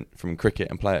enjoyment from cricket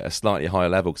and play at a slightly higher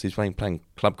level because he's playing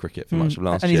club cricket for much of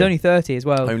last year. And he's only 30 as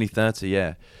well. Only 30,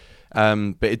 yeah.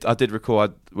 But I did recall I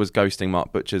was ghosting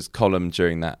Mark Butcher's column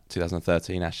during that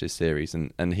 2013 Ashes series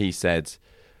and he said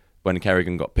when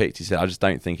Kerrigan got picked, he said, I just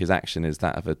don't think his action is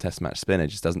that of a Test match spinner.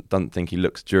 Just doesn't think he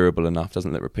looks durable enough,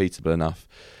 doesn't look repeatable enough.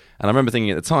 And I remember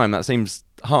thinking at the time that seems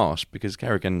harsh because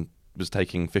Kerrigan was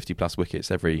taking 50 plus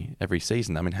wickets every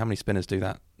season. I mean, how many spinners do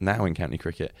that now in county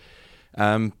cricket?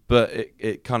 But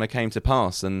it kind of came to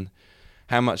pass, and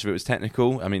how much of it was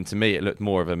technical? I mean, to me, it looked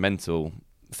more of a mental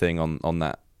thing on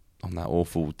that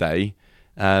awful day.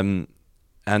 And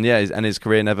his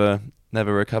career never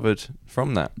recovered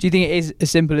from that. Do you think it is as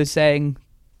simple as saying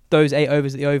those 8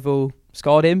 overs at the Oval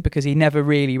scarred him because he never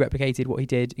really replicated what he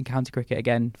did in county cricket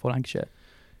again for Lancashire?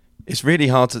 It's really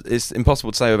it's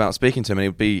impossible to say without speaking to him, and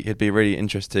it'd be a really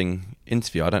interesting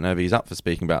interview. I don't know if he's up for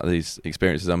speaking about these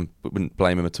experiences. I wouldn't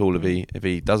blame him at all if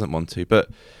he doesn't want to. But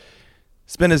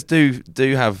spinners do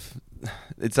have,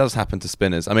 it does happen to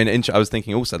spinners. I mean, I was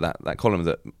thinking also that column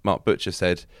that Mark Butcher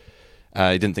said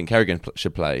he didn't think Kerrigan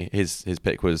should play. His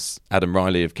pick was Adam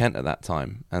Riley of Kent at that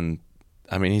time, and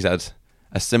I mean he's had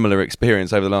a similar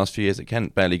experience over the last few years at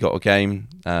Kent. Barely got a game.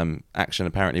 Action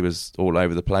apparently was all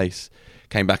over the place.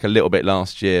 Came back a little bit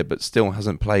last year, but still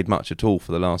hasn't played much at all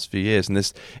for the last few years. And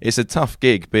it's a tough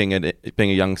gig being a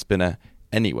young spinner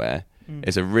anywhere.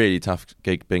 It's a really tough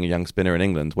gig being a young spinner in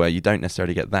England where you don't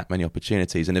necessarily get that many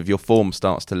opportunities. And if your form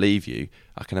starts to leave you,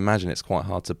 I can imagine it's quite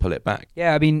hard to pull it back.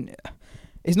 Yeah, I mean,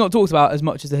 it's not talked about as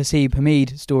much as the Haseeb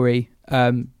Hameed story,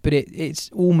 but it's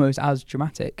almost as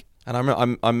dramatic. And I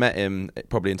remember I met him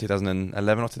probably in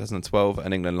 2011 or 2012 at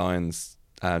an England Lions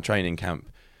training camp.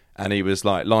 And he was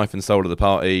like life and soul of the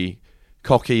party,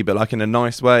 cocky, but like in a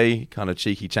nice way, kind of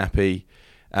cheeky chappy,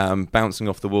 bouncing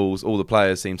off the walls. All the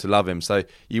players seemed to love him. So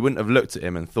you wouldn't have looked at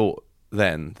him and thought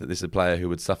then that this is a player who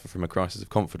would suffer from a crisis of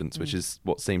confidence, which is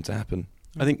what seemed to happen.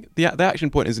 I think the action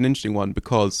point is an interesting one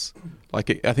because I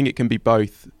think it can be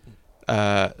both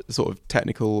sort of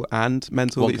technical and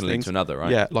mental. One these can things. lead to another,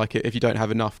 right? Yeah, like if you don't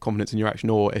have enough confidence in your action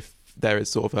or if there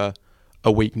is sort of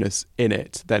a weakness in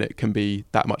it, then it can be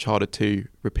that much harder to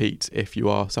repeat if you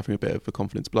are suffering a bit of a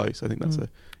confidence blow. So I think that's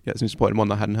it's an important one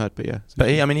that I hadn't heard, but yeah. But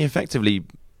he effectively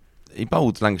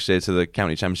bowled Lancashire to the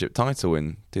county championship title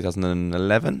in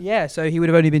 2011. Yeah, so he would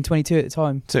have only been 22 at the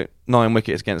time. Took 9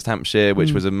 wickets against Hampshire,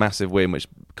 which was a massive win, which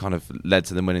kind of led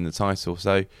to them winning the title.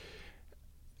 So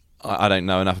I don't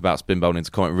know enough about spin bowling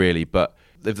to comment really, but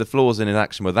if the flaws in his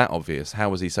action were that obvious, how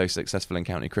was he so successful in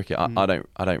county cricket? I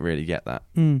don't really get that.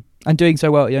 And doing so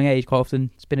well at a young age, quite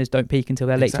often spinners don't peak until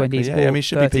their late 20s. Yeah, I mean, he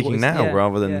should 30s, be peaking now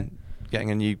rather than yeah.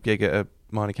 getting a new gig at a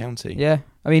minor county. Yeah,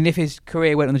 I mean, if his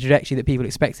career went on the trajectory that people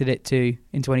expected it to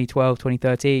in 2012,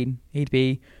 2013, he'd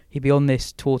be on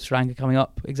this tour to Sri Lanka coming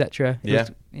up, etc.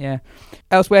 Yeah.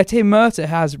 Elsewhere, Tim Murtagh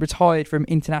has retired from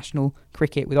international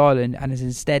cricket with Ireland and has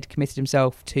instead committed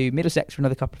himself to Middlesex for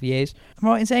another couple of years. Am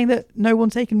I right in saying that no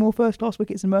one's taken more first-class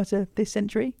wickets than Murtagh this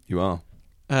century? You are.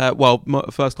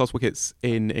 First-class wickets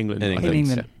in England. In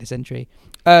England this century.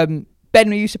 Ben,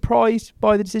 were you surprised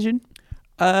by the decision?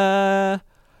 No,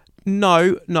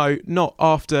 not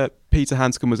after Peter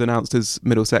Hanscom was announced as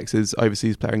Middlesex's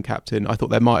overseas player and captain. I thought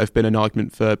there might have been an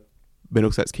argument for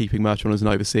Middlesex keeping Murta on as an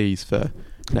overseas for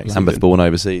next Lambeth season. born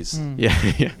overseas.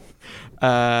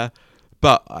 Yeah.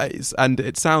 But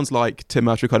it sounds like Tim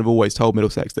Murta kind of always told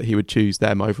Middlesex that he would choose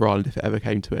them over Ireland if it ever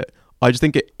came to it. I just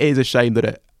think it is a shame that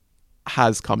it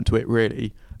has come to it,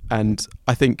 really. And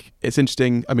I think it's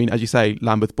interesting. I mean, as you say,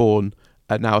 Lambeth born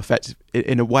now affects,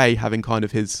 in a way, having kind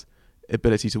of his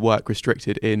ability to work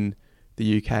restricted in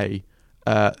the UK.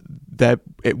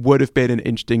 It would have been an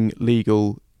interesting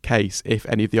legal case if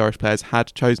any of the Irish players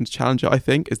had chosen to challenge it, I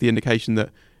think, is the indication that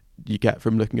you get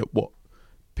from looking at what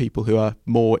people who are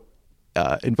more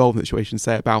involved in the situation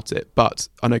say about it. But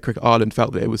I know Cricket Ireland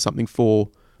felt that it was something for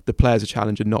the players to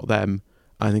challenge and not them.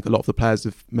 I think a lot of the players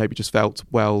have maybe just felt,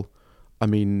 well, I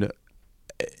mean,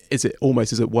 is it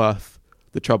worth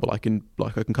the trouble? I can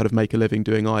kind of make a living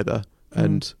doing either,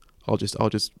 and I'll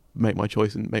just make my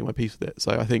choice and make my peace with it.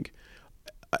 So I think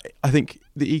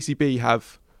the ECB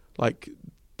have, like,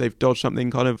 they've dodged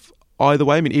something kind of either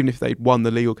way. I mean, even if they'd won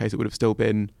the legal case, it would have still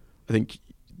been, I think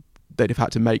they'd have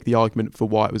had to make the argument for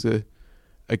why it was a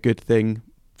good thing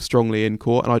strongly in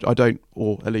court, and I don't,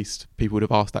 or at least people would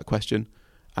have asked that question,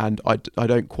 and I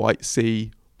don't quite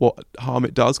see what harm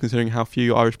it does, considering how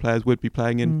few Irish players would be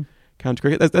playing in county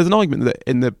cricket. There's an argument that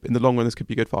in the long run this could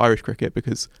be good for Irish cricket,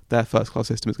 because their first class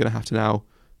system is going to have to now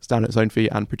stand on its own feet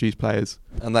and produce players.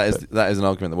 And that is an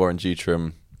argument that Warren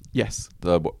Dutram, yes,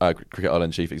 the Cricket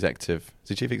Ireland chief executive, is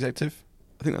he chief executive?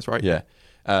 I think that's right. Yeah,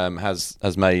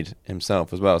 has made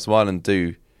himself as well. So Ireland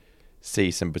do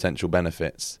see some potential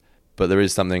benefits, but there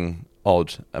is something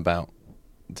odd about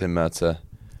Tim Murta,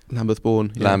 Lambeth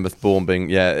born being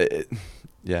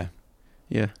yeah.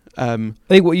 I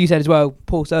think what you said as well,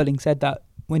 Paul Sterling said that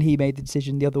when he made the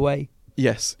decision the other way.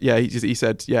 Yes, yeah, he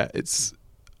said, yeah, it's,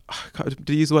 did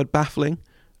he use the word baffling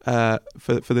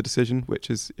for the decision,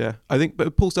 which is, yeah, I think,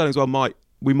 but Paul Sterling as well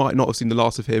we might not have seen the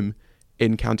last of him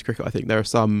in county cricket. I think there are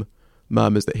some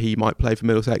murmurs that he might play for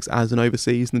Middlesex as an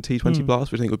overseas in the T20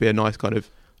 Blast, which I think would be a nice kind of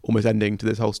almost ending to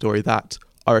this whole story, that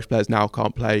Irish players now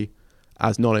can't play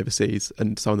as non-overseas,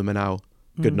 and some of them are now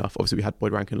good enough. Obviously, we had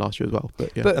Boyd Rankin last year as well.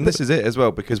 But yeah, and this is it as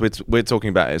well, because we're talking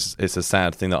about it's a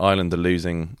sad thing that Ireland are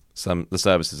losing the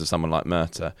services of someone like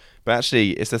Murta, but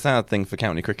actually it's a sad thing for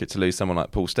county cricket to lose someone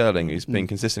like Paul Sterling, who's been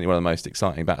consistently one of the most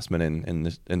exciting batsmen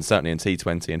in certainly in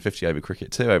T20 and 50 over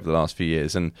cricket too over the last few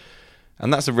years, and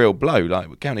that's a real blow.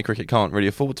 Like, county cricket can't really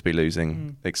afford to be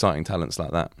losing exciting talents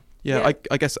like that. Yeah.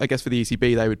 I guess for the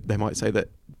ECB they might say that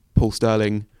Paul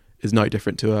Sterling is no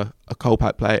different to a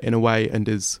Colpack player in a way, and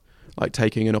is like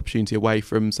taking an opportunity away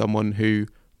from someone who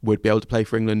would be able to play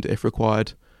for England if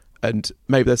required. And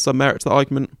maybe there's some merit to the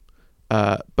argument,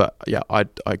 but yeah, I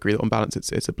agree that on balance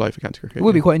it's a blow for county cricket. It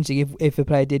would be quite interesting if a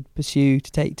player did pursue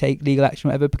to take legal action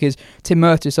or whatever, because Tim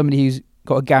Murta is somebody who's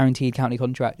got a guaranteed county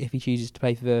contract if he chooses to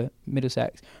play for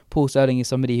Middlesex. Paul Sterling is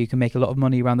somebody who can make a lot of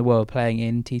money around the world playing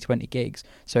in T20 gigs,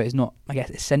 so it's not, I guess,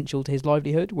 essential to his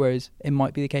livelihood, whereas it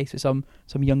might be the case for some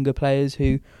younger players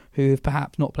who have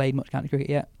perhaps not played much county cricket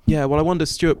yet. Yeah, well, I wonder,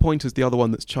 Stuart Pointer's the other one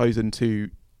that's chosen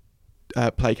to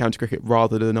play county cricket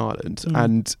rather than Ireland,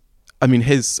 and I mean,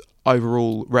 his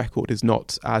overall record is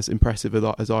not as impressive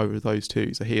as either of those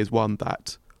two, so he is one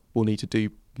that will need to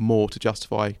do more to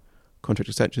justify contract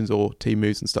extensions or team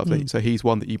moves and stuff. So he's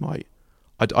one that you might.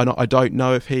 I don't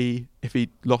know if he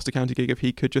lost a county gig, if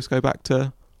he could just go back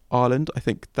to Ireland. I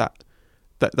think that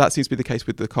seems to be the case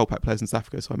with the Colpack players in South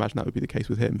Africa. So I imagine that would be the case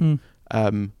with him.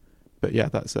 But yeah,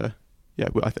 that's I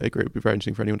agree. It would be very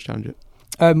interesting for anyone to challenge it.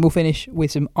 We'll finish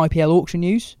with some IPL auction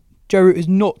news. Joe Root has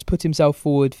not put himself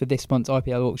forward for this month's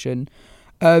IPL auction.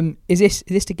 Is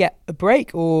this to get a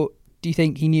break, or do you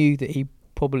think he knew that he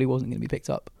probably wasn't going to be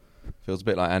picked up? Feels a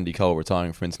bit like Andy Cole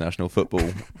retiring from international football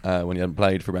when he hadn't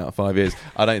played for about 5 years.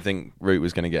 I don't think Root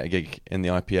was going to get a gig in the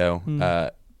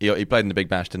IPL. He played in the Big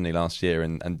Bash, didn't he, last year,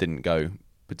 and didn't go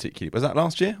particularly. Was that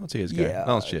last year or 2 years ago? Yeah,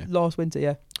 last year. Last winter,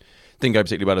 yeah. Didn't go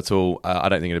particularly well at all. I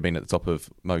don't think it would have been at the top of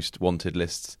most wanted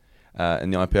lists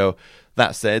in the IPL.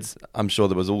 That said, I'm sure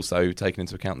there was also taken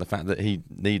into account the fact that he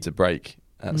needs a break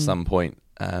at some point.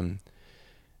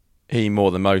 He,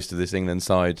 more than most of this England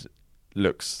side,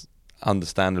 looks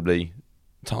understandably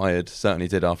tired, certainly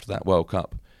did after that World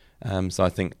Cup. So I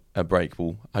think a break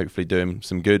will hopefully do him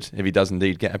some good if he does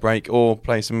indeed get a break, or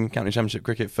play some county championship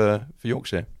cricket for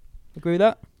Yorkshire. Agree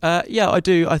with that? Yeah, I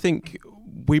do. I think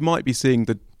we might be seeing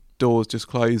the doors just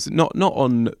close, not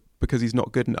on because he's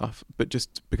not good enough, but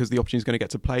just because the opportunity is going to get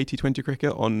to play T20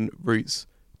 cricket on Root's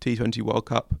T20 World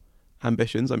Cup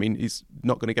ambitions. I mean, he's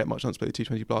not going to get much chance to play the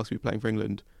T20 Blast. He'll be playing for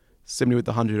England. Similarly with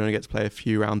the 100, he only gets to play a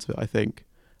few rounds of it, I think.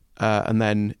 And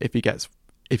then if he gets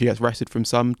if he gets rested from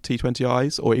some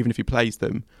T20Is, or even if he plays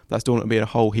them, that's still not going to be a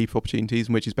whole heap of opportunities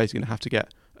in which he's basically going to have to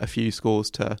get a few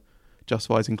scores to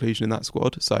justify his inclusion in that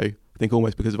squad. So I think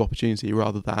almost because of opportunity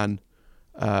rather than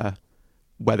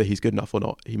whether he's good enough or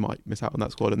not, he might miss out on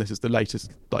that squad. And this is the latest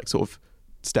sort of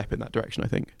step in that direction, I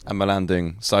think. And Milan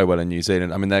doing so well in New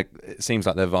Zealand. I mean, it seems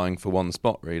like they're vying for one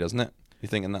spot, really, doesn't it? You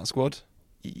think in that squad?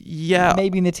 Yeah.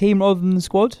 Maybe in the team rather than the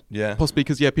squad? Yeah. Possibly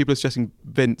because, people are suggesting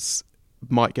Vince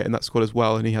might get in that squad as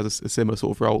well, and he has a similar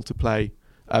sort of role to play.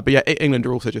 But England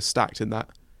are also just stacked in that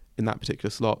particular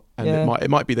slot. And it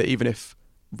might be that even if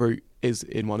Root is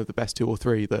in one of the best 2 or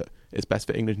 3, that it's best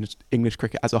for English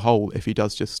cricket as a whole if he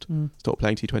does just stop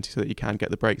playing T20 so that he can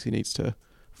get the breaks he needs to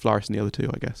flourish in the other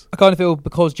 2, I guess. I kind of feel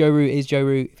because Joe Root is Joe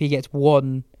Root, if he gets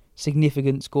one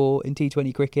significant score in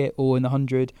T20 cricket or in the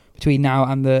 100 between now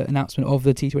and the announcement of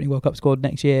the T20 World Cup squad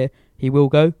next year, he will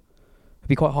go. It'd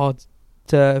be quite hard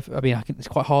I think it's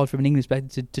quite hard from an English player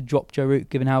to drop Joe Root,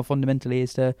 given how fundamental he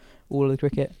is to all of the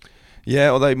cricket. Yeah,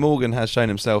 although Morgan has shown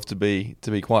himself to be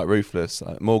quite ruthless.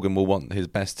 Morgan will want his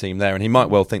best team there, and he might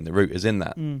well think that Root is in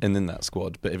that in that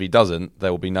squad. But if he doesn't,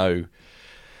 there will be no.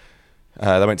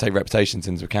 They won't take reputations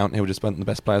into account. He'll just want the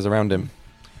best players around him.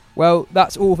 Well,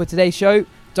 that's all for today's show.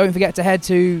 Don't forget to head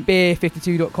to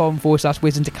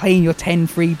beer52.com/wisdom to claim your 10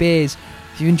 free beers.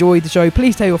 If you enjoyed the show,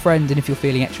 please tell your friends, and if you're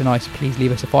feeling extra nice, please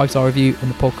leave us a 5-star review on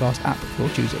the podcast app of your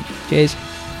choosing. Cheers.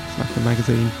 Smack the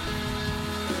magazine.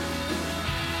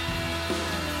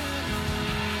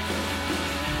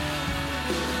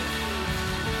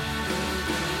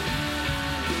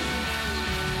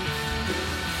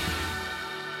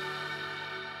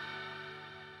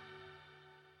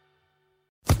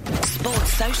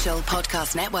 Sports Social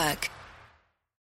Podcast Network.